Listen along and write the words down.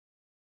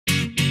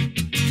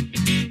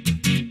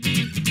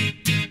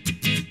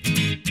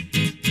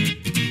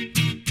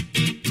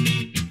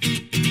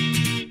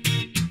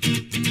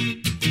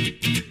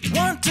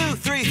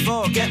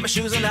my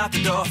shoes and out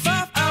the door.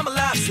 5, I'm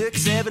alive. 6,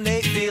 7,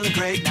 8, feeling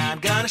great. 9,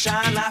 gonna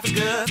shine, life is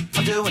good.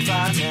 I'm doing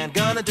fine. 10,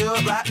 gonna do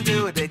it right and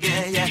do it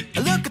again, yeah. I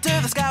look into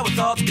the sky with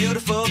all the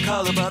beautiful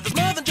color, but there's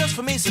more than just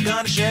for me, so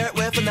gonna share it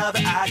with another.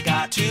 I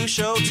got to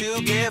show,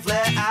 to give,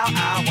 let out.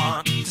 I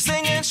want to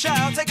sing and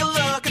shout. Take a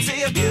look and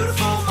see a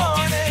beautiful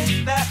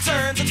morning that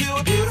turns into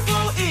a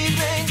beautiful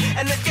evening,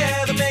 and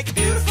together make a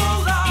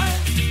beautiful life.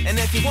 And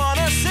if you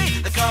wanna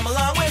see, then come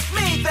along with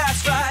me,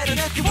 that's right. And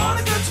if you want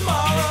a good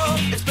tomorrow,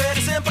 it's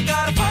pretty simple,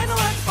 got a final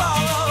life to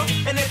follow.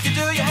 And if you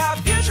do, you have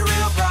a future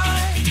real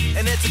bright.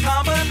 And it's a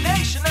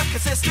combination of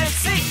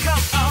consistency. Come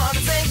on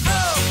and say,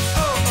 oh,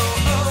 oh,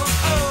 oh,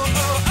 oh, oh,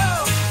 oh,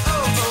 oh,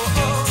 oh, oh,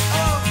 oh,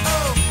 oh,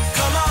 oh.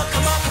 Come on,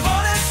 come on, come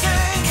on and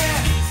sing, yeah.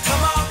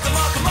 Come on, come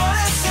on, come on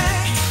and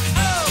sing.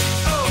 Oh,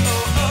 oh,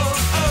 oh,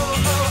 oh,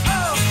 oh, oh,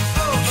 oh,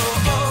 oh,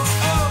 oh, oh,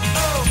 oh,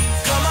 oh.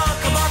 Come on,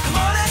 come on, come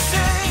on and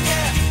sing,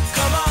 yeah.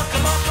 Come on,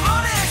 come on, come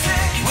on and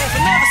sing. With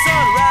another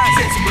sunrise,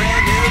 it's a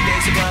brand new day,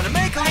 so gonna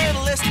make a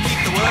little list to keep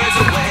the words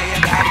away. I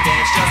gotta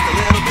dance just a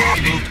little bit,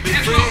 move to be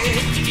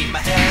free. Keep my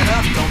head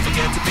up, don't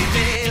forget to be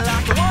me.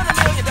 Like I won $1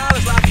 million,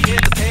 like a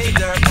kid to pay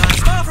dirt. Gonna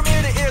smile from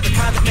ear to ear, the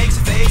kind that makes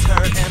your face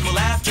hurt. And we'll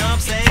laugh, jump,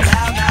 sing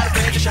loud, not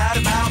afraid to shout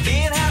about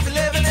being happy,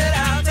 living it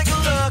out. Take a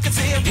look and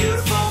see a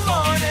beautiful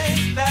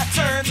morning that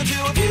turns into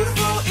a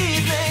beautiful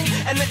evening,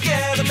 and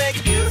together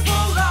make a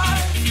beautiful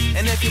life.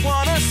 And if you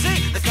wanna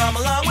see, then come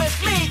along with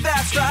me,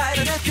 that's right.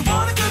 And if you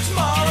want a good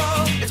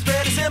tomorrow, it's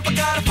pretty simple,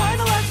 got a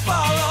final life to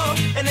follow.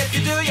 And if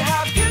you do, you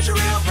have a future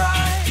real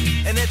bright.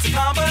 And it's a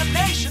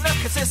combination of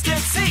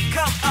consistency.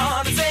 Come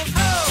on and say,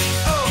 oh,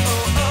 oh,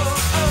 oh,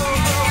 oh, oh,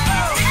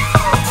 oh,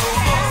 oh,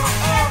 oh, oh,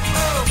 oh,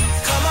 oh.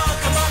 Come on,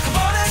 come on, come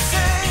on and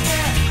sing,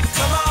 yeah.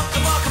 Come on,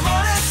 come on, come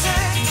on and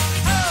sing.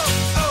 Oh,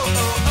 oh,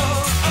 oh,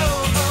 oh,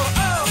 oh,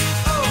 oh, oh,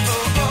 oh, oh,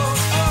 oh,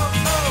 oh,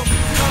 oh.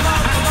 Come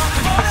on, come on,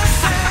 come on and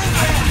sing,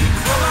 yeah.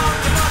 Come on,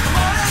 come on, come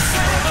on and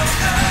sing. Oh,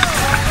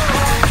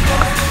 oh,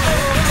 oh,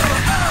 oh,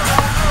 oh,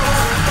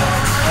 oh,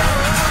 oh,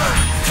 oh.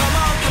 Come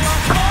on, come on,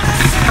 come on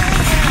and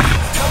sing, yeah.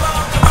 Come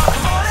on, come on,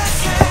 come on and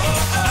sing.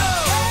 Oh,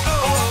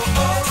 oh,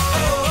 oh, oh,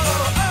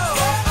 oh, oh,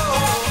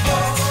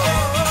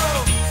 oh,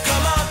 oh.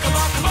 Come on, come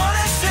on, come on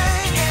and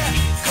sing, yeah.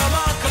 Come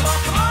on, come on,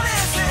 come on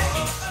and sing.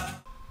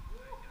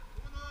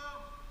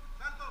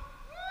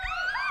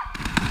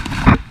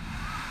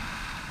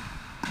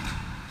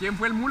 ¿Quién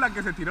fue el mula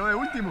que se tiró de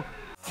último?